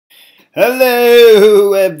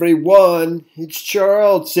Hello everyone, it's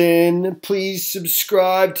Charlton. Please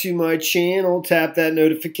subscribe to my channel, tap that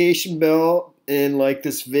notification bell, and like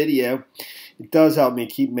this video. It does help me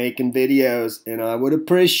keep making videos, and I would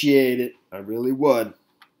appreciate it. I really would,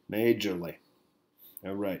 majorly.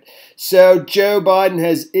 Alright, so Joe Biden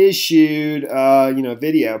has issued a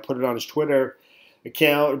video, put it on his Twitter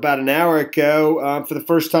account about an hour ago, for the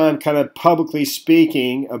first time kind of publicly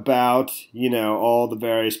speaking about, all the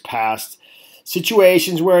various past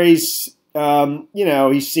situations where he's,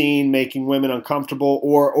 he's seen making women uncomfortable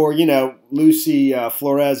or Lucy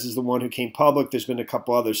Flores is the one who came public. There's been a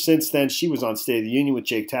couple others since then. She was on State of the Union with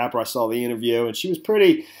Jake Tapper. I saw the interview, and she was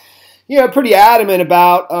pretty adamant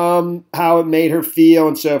about how it made her feel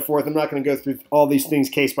and so forth. I'm not going to go through all these things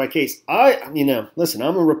case by case. Listen,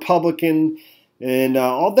 I'm a Republican. And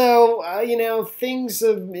although, things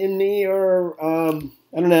in me are, I'm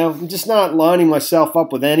just not lining myself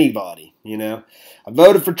up with anybody, I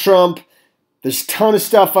voted for Trump. There's a ton of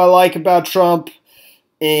stuff I like about Trump.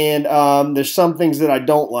 And there's some things that I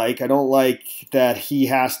don't like. I don't like that he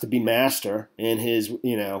has to be master. And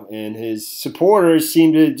his supporters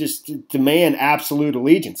seem to just demand absolute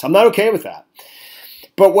allegiance. I'm not okay with that.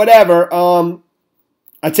 But whatever.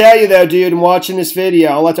 I tell you though, dude, I'm watching this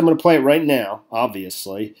video. I'm going to play it right now,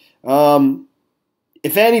 obviously.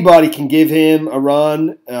 If anybody can give him a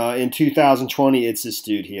run in 2020, it's this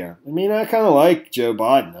dude here. I mean, I kind of like Joe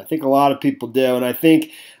Biden. I think a lot of people do, and I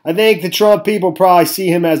think the Trump people probably see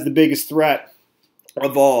him as the biggest threat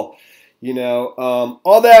of all.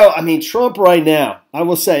 Although, I mean, Trump right now, I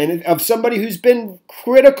will say, and of somebody who's been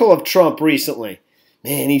critical of Trump recently,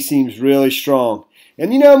 man, he seems really strong. And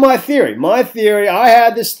my theory, I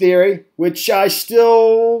had this theory, which I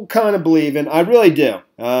still kind of believe in. I really do.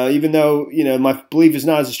 Even though, my belief is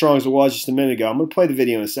not as strong as it was just a minute ago. I'm going to play the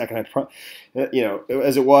video in a second.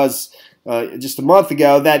 As it was just a month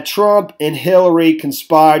ago, that Trump and Hillary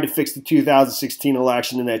conspired to fix the 2016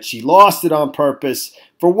 election and that she lost it on purpose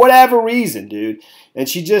for whatever reason, dude. And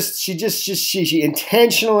she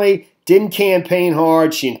intentionally didn't campaign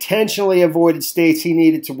hard. She intentionally avoided states he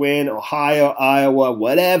needed to win, Ohio, Iowa,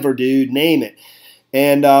 whatever, dude, name it,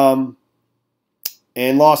 and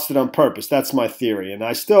lost it on purpose. That's my theory, and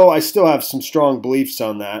I still have some strong beliefs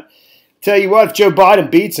on that. Tell you what, if Joe Biden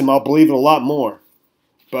beats him, I'll believe it a lot more.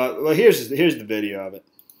 But well, here's the video of it.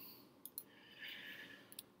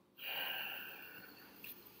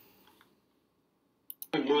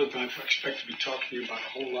 Month, I expect to be talking to you about a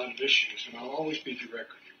whole lot of issues, and I'll always be direct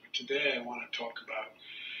with you. But today, I want to talk about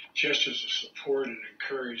gestures of support and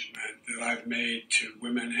encouragement that I've made to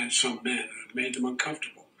women and some men, and have made them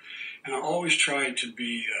uncomfortable. And I always tried to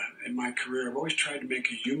be, in my career, I've always tried to make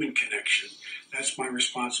a human connection. That's my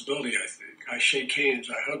responsibility, I think. I shake hands,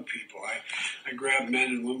 I hug people, I grab men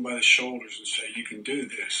and women by the shoulders and say, you can do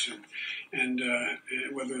this. And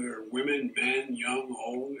whether they're women, men, young,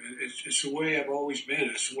 old, it's the way I've always been.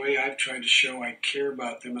 It's the way I've tried to show I care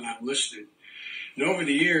about them and I'm listening. And over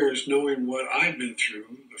the years, knowing what I've been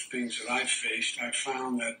through, the things that I've faced, I've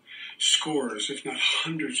found that scores, if not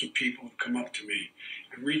hundreds of people have come up to me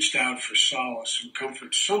and reached out for solace and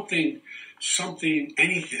comfort, something,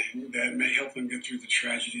 anything that may help them get through the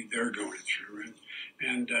tragedy they're going through.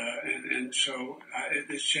 And so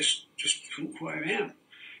it's just who I am.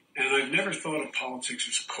 And I've never thought of politics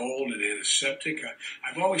as cold and antiseptic.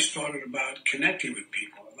 I've always thought about connecting with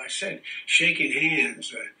people. Like I said, shaking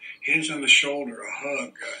hands, hands on the shoulder, a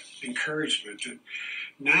hug, encouragement. And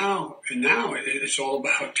now it's all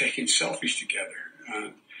about taking selfies together.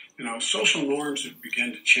 Social norms have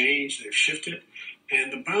begun to change. They've shifted.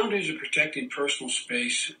 And the boundaries of protecting personal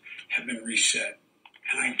space have been reset.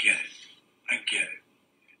 And I get it.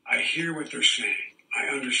 I hear what they're saying. I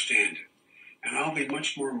understand it. And I'll be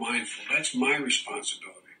much more mindful. That's my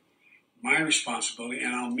responsibility.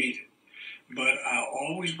 And I'll meet it. But I'll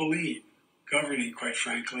always believe governing, quite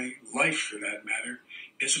frankly, life for that matter,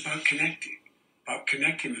 is about connecting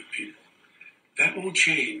with people. That won't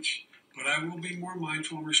change, but I will be more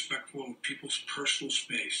mindful and respectful of people's personal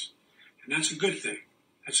space. And that's a good thing.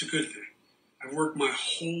 I've worked my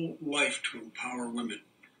whole life to empower women.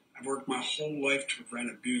 I've worked my whole life to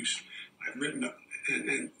prevent abuse. I've written,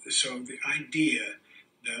 and so the idea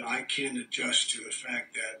that I can adjust to the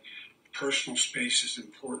fact that personal space is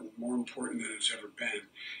important, more important than it's ever been,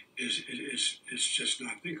 is just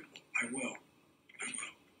not thinkable. I will.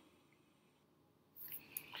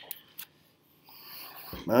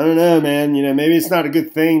 I don't know, man. Maybe it's not a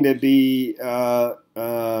good thing to be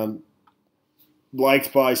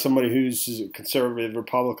liked by somebody who's a conservative,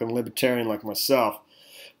 Republican, libertarian like myself.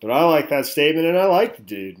 But I like that statement, and I like the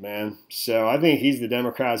dude, man. So I think he's the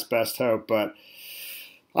Democrats' best hope. But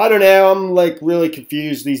I don't know. I'm like really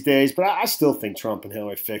confused these days. But I still think Trump and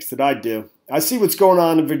Hillary fixed it. I do. I see what's going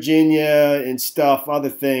on in Virginia and stuff, other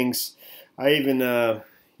things. I even,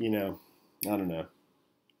 you know, I don't know.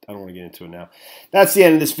 I don't want to get into it now. That's the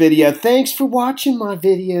end of this video. Thanks for watching my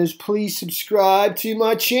videos. Please subscribe to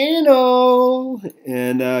my channel.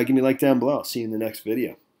 And give me a like down below. I'll see you in the next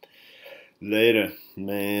video. Later,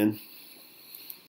 man.